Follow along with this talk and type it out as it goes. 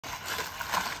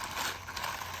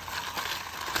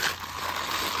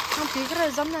So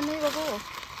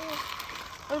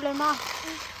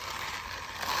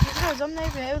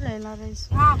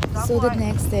the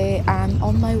next day, I'm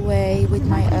on my way with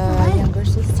my younger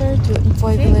sister to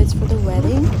Info village for the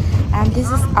wedding, and this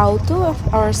is Auto,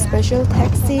 our special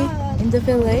taxi in the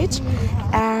village.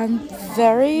 And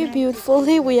very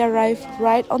beautifully, we arrived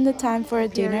right on the time for a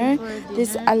dinner.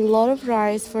 There's a lot of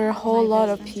rice for a whole lot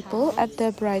of people at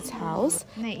the bride's house.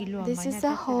 This is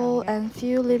the hall, and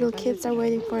few little kids are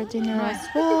waiting for dinner as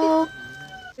well.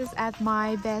 This is at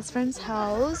my best friend's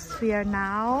house. We are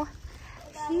now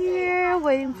here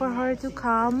waiting for her to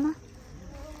come.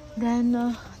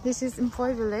 Then this is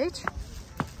Info village.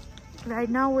 Right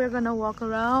now we're gonna walk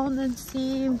around and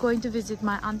see. I'm going to visit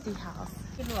my auntie house.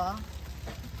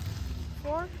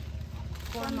 Four?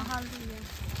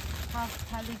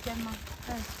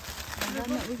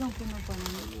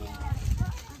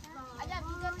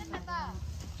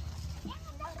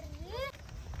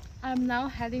 I'm now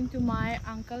heading to my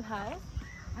uncle's house,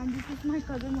 and this is my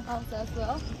cousin's house as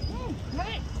well.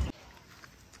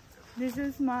 This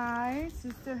is my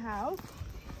sister's house.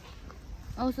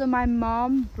 Also my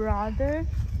mom, brother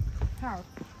house.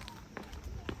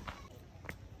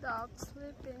 Dog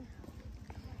sleeping.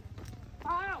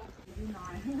 Wow.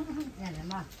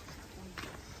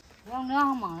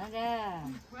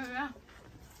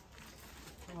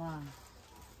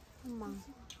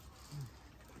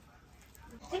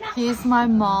 He's my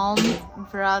mom's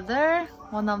brother,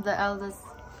 one of the eldest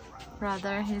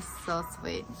brother. He's so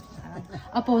sweet.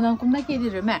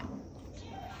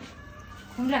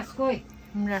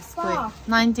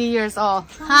 90 years old.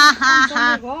 Ha ha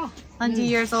ha. 90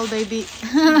 years old baby.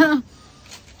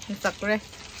 It's a great.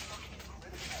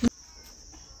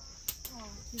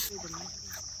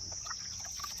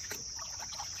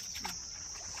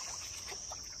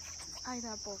 Ai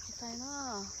đã bỏ cái tay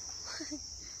nó.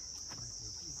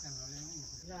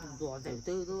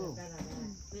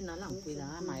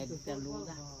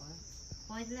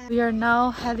 We are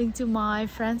now heading to my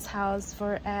friend's house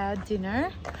for a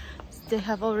dinner. They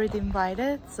have already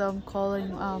invited, so I'm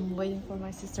calling, waiting for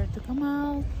my sister to come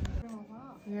out.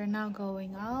 We are now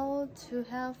going out to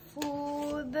have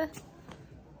food.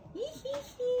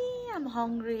 I'm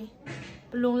hungry.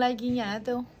 Luôn lại kia nhà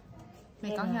tôi.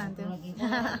 Mày có nhà tôi.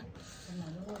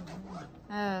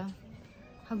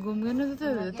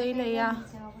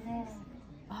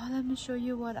 Oh, let me show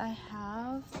you what I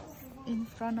have in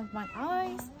front of my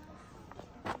eyes.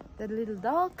 The little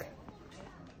dog.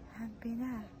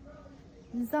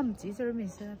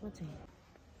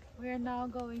 We are now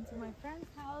going to my friend's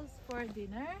house for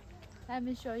dinner. Let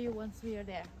me show you once we are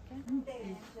there.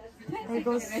 Okay? There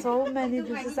goes so many.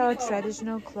 This is our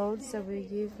traditional clothes that we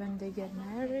give when they get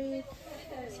married.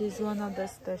 She's one of the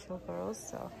special girls,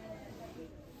 so.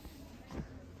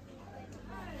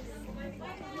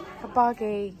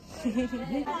 Kapage.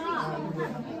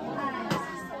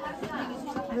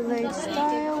 Village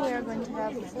style. We are going to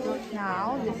have food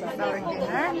now. This is our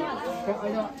dinner.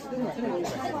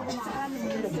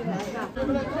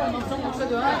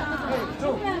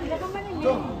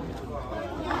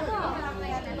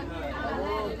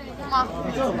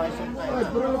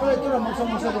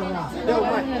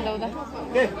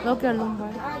 Look at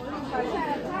Lumbar.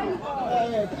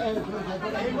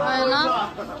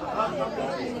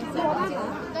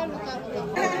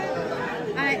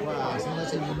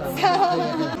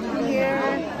 Here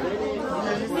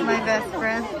is my best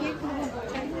friend.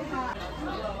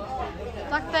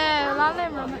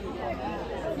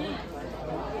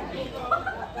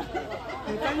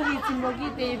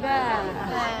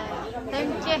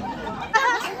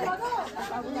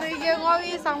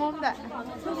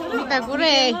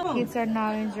 Kids are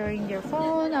now enjoying their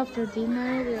phone. After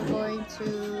dinner, we are going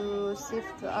to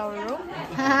shift to our room.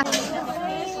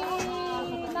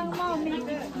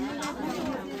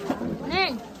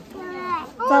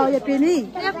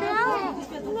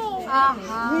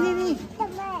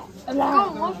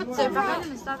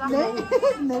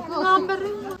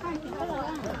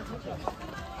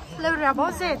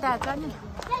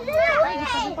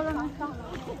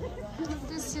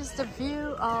 This is the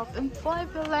view of Info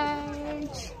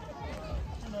village.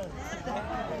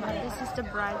 This is the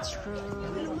bride's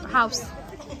room house.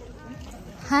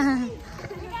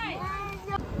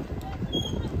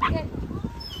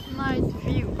 Nice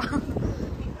view.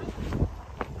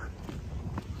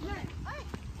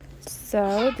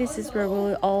 So this is where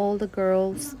all the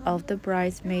girls of the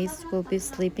bridesmaids will be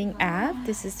sleeping at.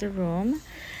 This is the room.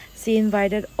 She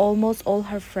invited almost all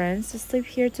her friends to sleep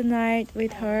here tonight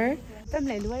with her.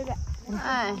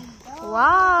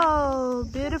 Wow,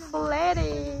 beautiful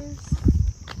ladies.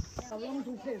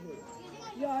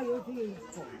 야!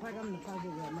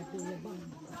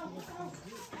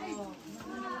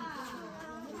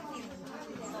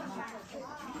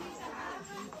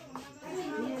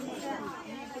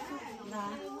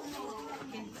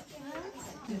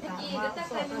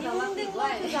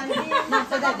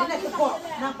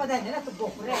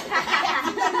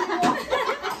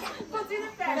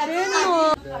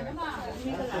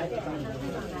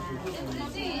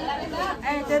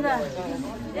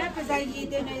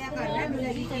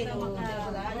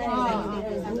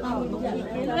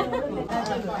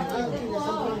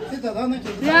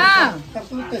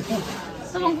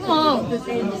 Sabang ko mo.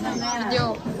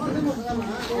 Video.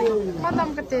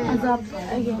 Padam ka te.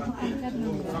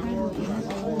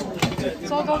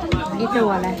 Ito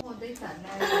wala.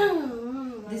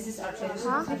 This is our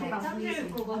traditional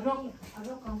Arock.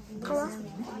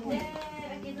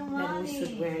 That we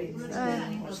should wear it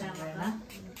or somewhere, na?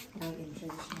 In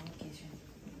traditional occasion.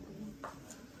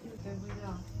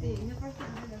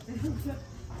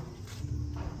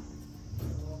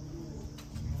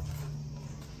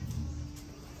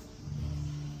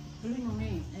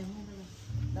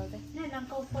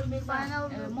 Final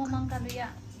mo mang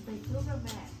kaluya. Oi,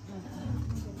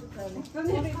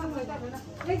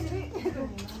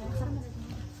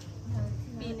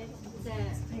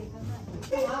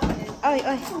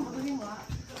 oi.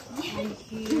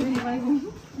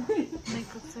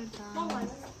 Makeups are done. Oh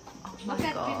my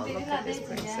god, look at this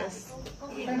princess.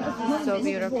 So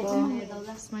beautiful.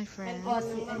 That's my friend.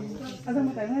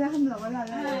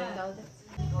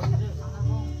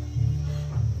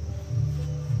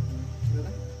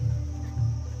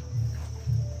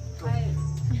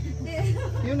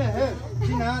 You know,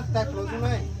 Gina, that close to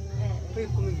me. Wait,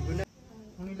 come here.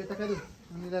 Only let her do.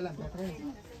 Only let her.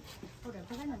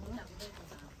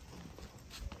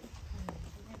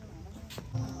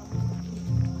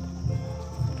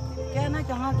 Cái nó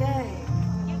cho cái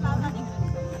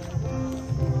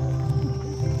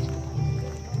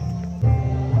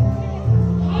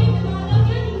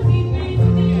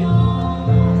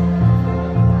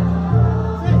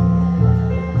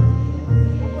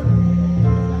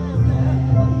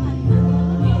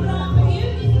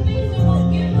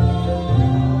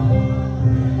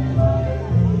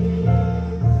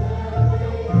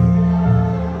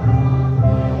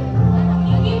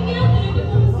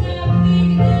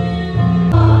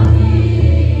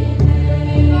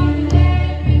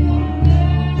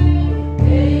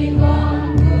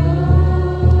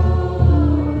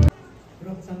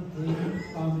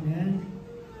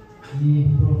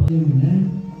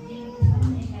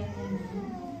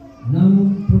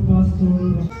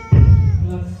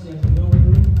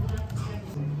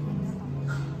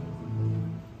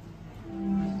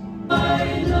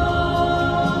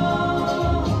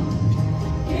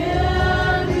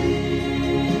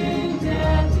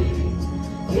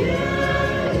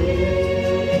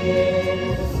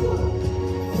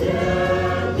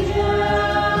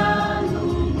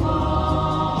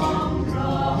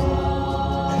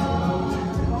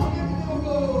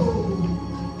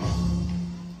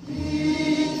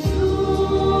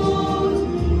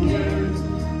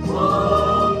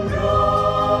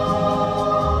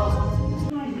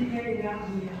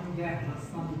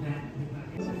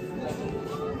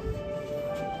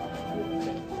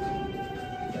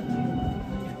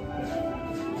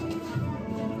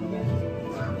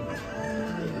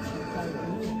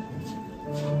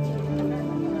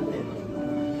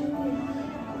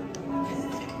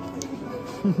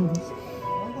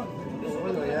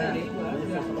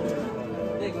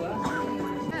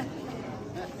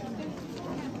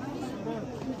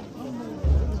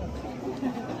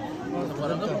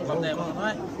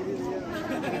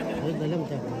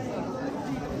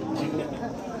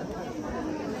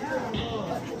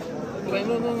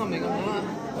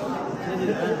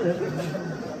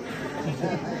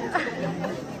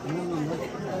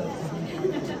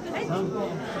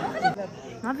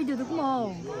Má video được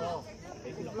không?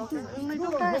 Người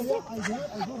đâu ta?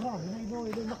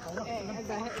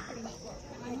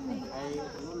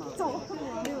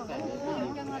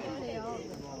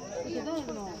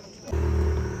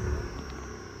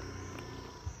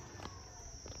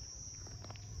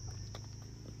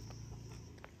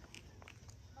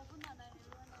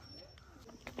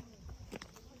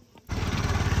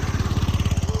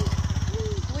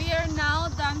 We are now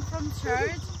done from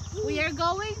church. We are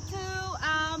going to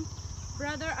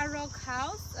Brother Arock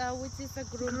house, which is a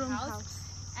groom house.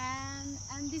 And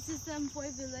this is the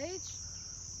Samnei village.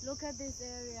 Look at this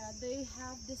area. They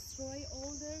have destroyed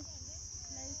all their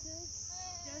places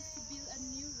just to build a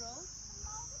new road.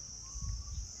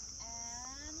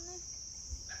 And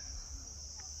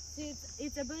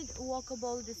it's a bit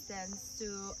walkable distance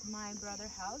to my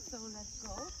brother's house, so let's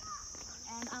go.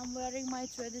 And I'm wearing my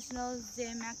traditional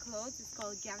Zema clothes. It's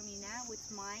called Gyangnina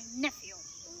with my nephew.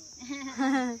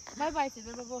 Bye bye,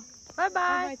 Tibe. Bye bye. Bye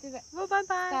bye, Tibe. Bye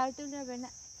bye. Start to never na.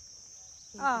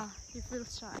 Ah, you feel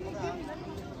shy.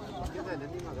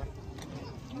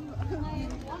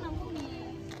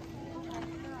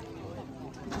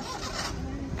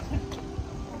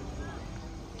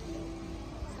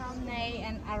 Samnei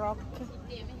and Arock.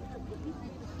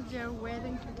 They're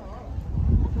waiting.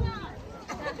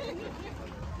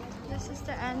 This is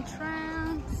the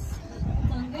entrance.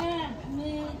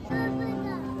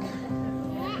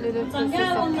 Little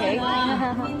pieces of cake.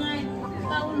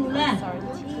 Sorry.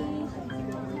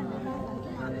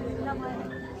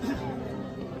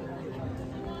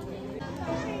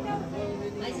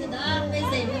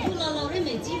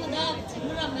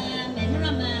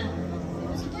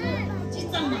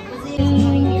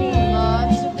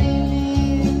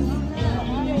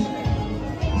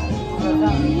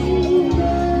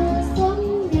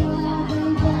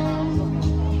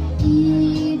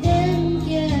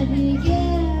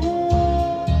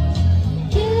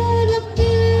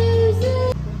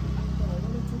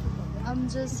 I'm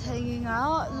just hanging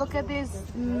out. Look at these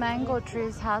mango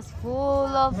trees, has full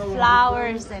of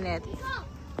flowers in it.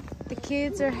 The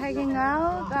kids are hanging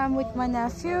out. I'm with my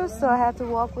nephew, so I have to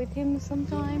walk with him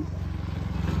sometime.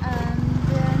 And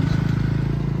then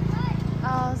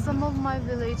some of my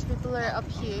village people are up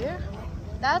here.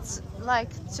 That's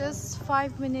like just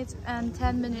 5 minutes and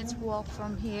 10 minutes walk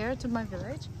from here to my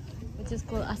village, which is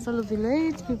called Asalo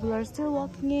village. People are still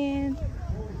walking in.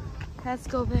 Let's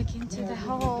go back into the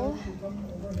hall.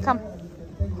 Come.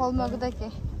 Hall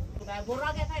Magudake.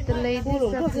 The ladies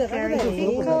are preparing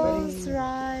pickles,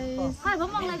 rice,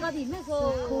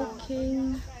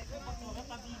 cooking,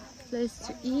 place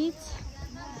to eat,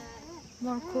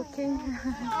 more cooking.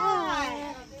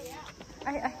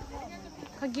 Ay,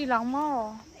 kagi lang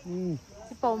mo.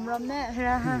 Si Pom Ram ne.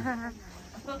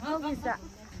 How is that?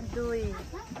 Dui.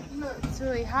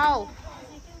 Dui, how?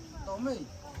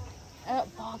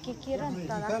 Kikiran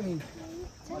tala.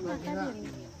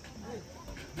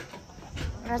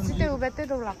 Rasite ubete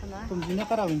do lakna. Tumjina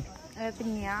karawin.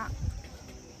 Pinya.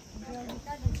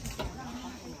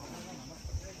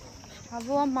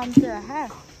 Habu mamte hai.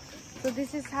 So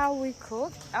this is how we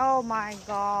cook. Oh my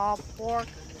god, pork.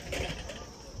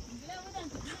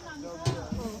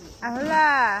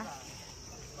 Ahola.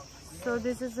 So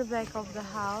this is the back of the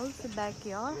house, the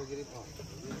backyard.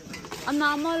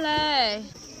 Anamole.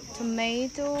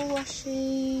 Tomato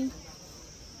washing.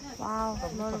 Wow, a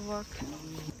lot of work.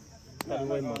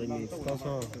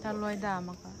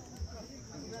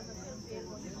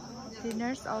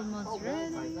 Dinner's almost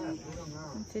ready.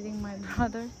 I'm feeding my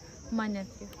brother, my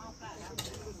nephew.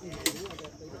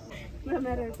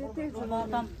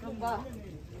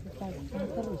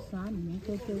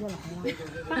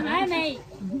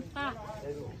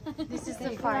 This is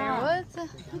the firewood.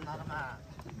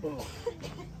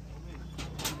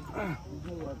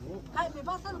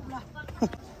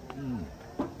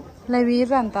 Levi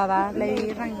rantada,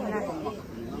 Levi rangina.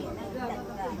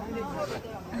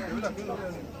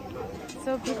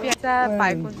 So prepare sa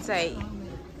pai kun sai.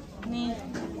 Ni.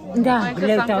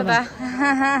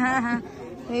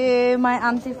 Hey, my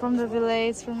auntie from the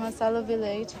village, from Masala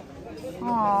village.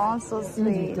 Oh, so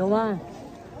sweet.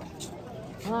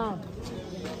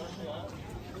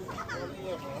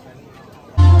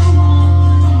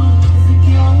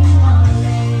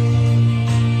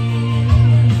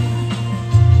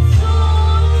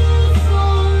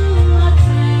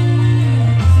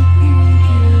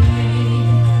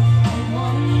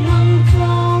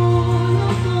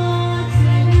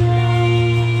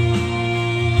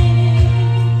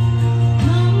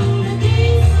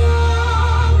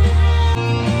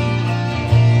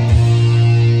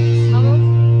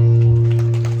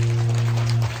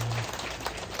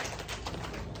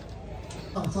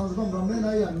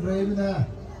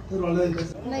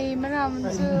 Này mà làm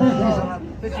chưa?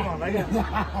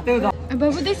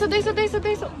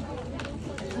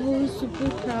 Oh, super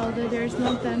crowded. There's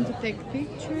no time to take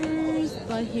pictures,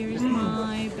 but here's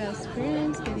my best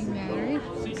friend getting married.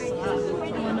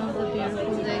 One of the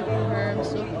beautiful days for her. I'm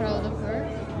so proud of her.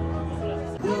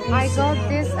 I got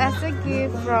this as a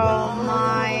gift from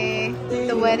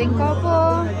the wedding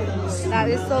couple. That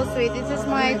is so sweet. This is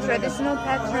my traditional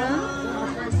pattern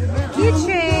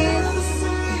keychain.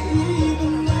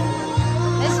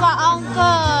 It's for uncle.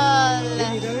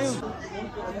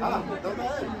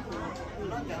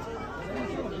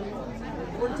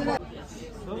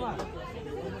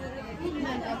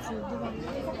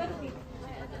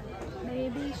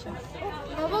 Maybe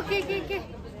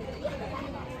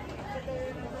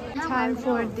Time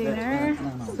for dinner,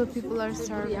 so people are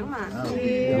serving food.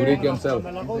 Murid himself. We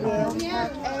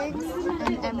have eggs,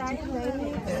 an empty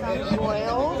plate, some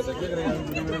oil,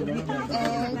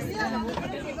 eggs, and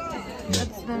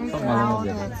it's very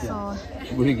crowded, so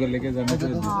बुरी कर लेके जाने के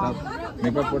बाद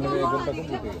makeup करने में 1 घंटा कम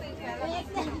लगेगा.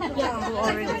 we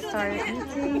already started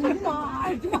eating.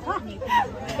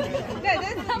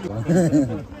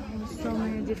 So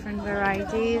many different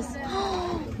varieties.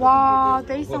 Wow,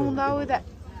 they sound out that.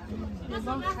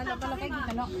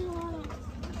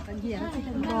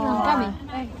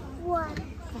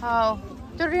 Wow.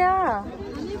 Turia.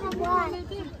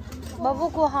 Babu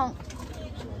ko hang.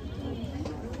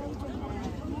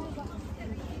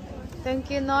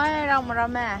 Thank you nói rằng mà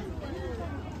mẹ.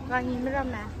 Và nhìn mới ra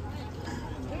mẹ.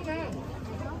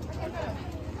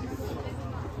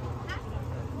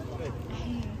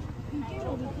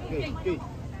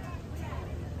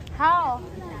 How?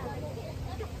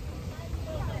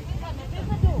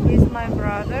 He's my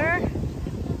brother.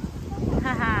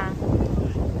 Haha.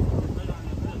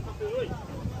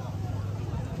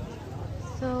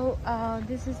 So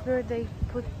this is where they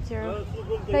put your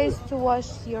place to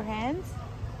wash your hands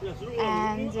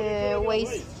and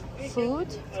waste food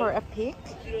for a pig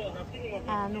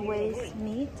and waste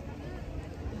meat.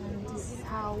 And this is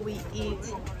how we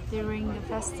eat during the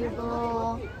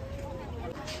festival.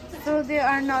 So there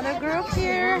are another group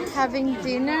here having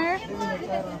dinner.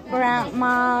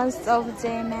 Grandmas of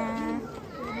Jema.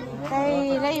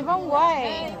 Đây lấy bông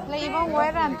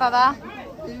quay ra tada.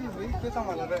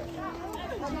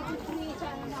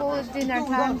 Full dinner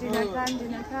time.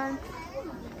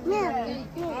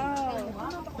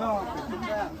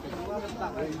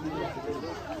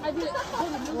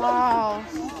 Wow.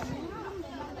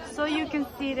 So you can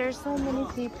see there's so many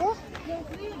people.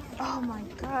 Oh my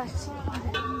gosh.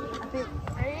 A bit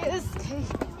risky.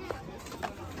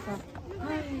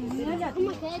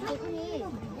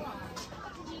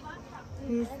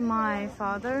 He's my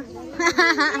father.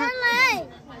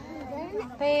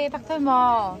 Hey, tắt thôi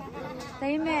mò.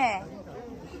 Thấy mẹ.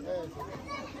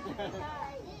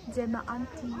 Gemma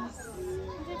aunties.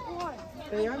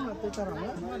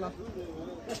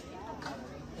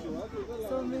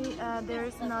 So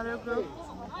there's another group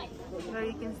where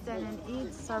you can stand and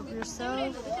eat, serve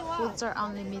yourself. Foods are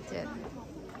unlimited.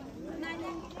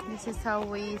 This is how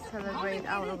we celebrate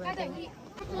our wedding.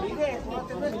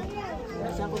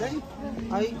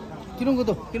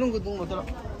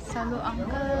 Salut,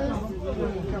 uncle.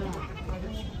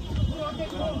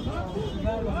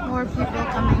 More people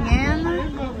coming in.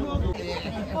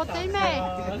 Oh, tay mẹ.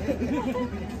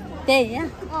 Tê á.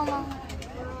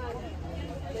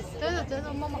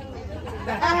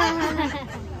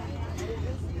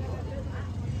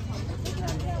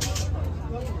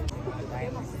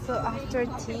 So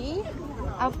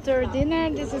after dinner,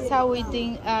 this is how we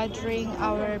drink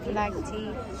our black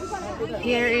tea.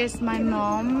 Here is my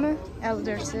mom,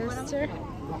 elder sister.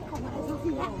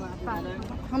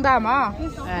 Không đàm à?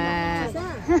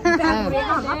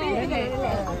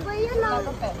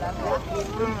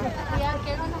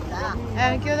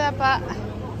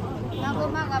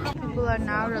 People are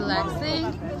now relaxing,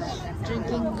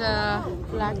 drinking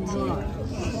black tea.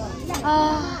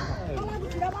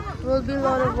 Will be a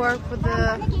lot of work for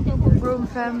the groom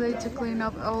family to clean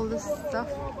up all this stuff,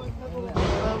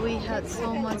 but we had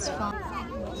so much fun.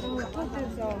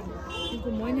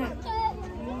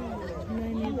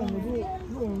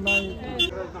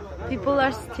 People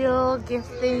are still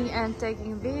gifting and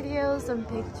taking videos and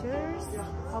pictures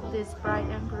of this bride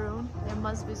and groom. They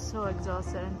must be so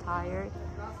exhausted and tired,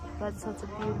 but such a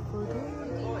beautiful day.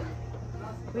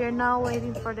 We are now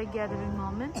waiting for the gathering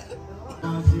moment.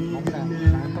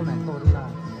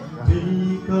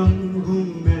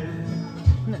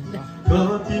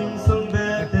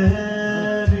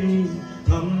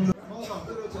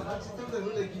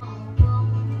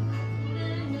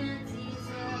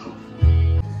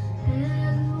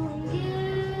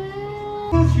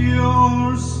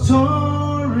 Your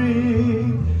story,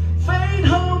 fade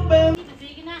hope and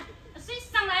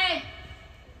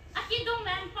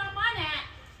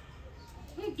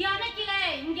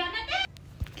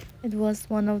It was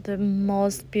one of the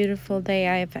most beautiful days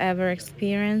I've ever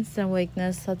experienced and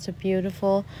witnessed such a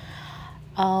beautiful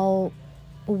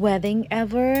wedding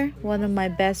ever. One of my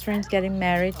best friends getting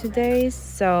married today,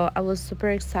 so I was super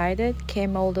excited.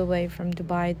 Came all the way from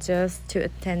Dubai just to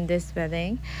attend this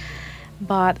wedding.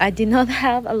 But I did not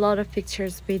have a lot of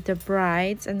pictures with the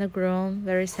brides and the groom,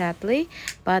 very sadly.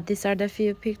 But these are the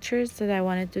few pictures that I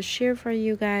wanted to share for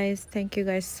you guys. Thank you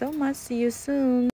guys so much. See you soon.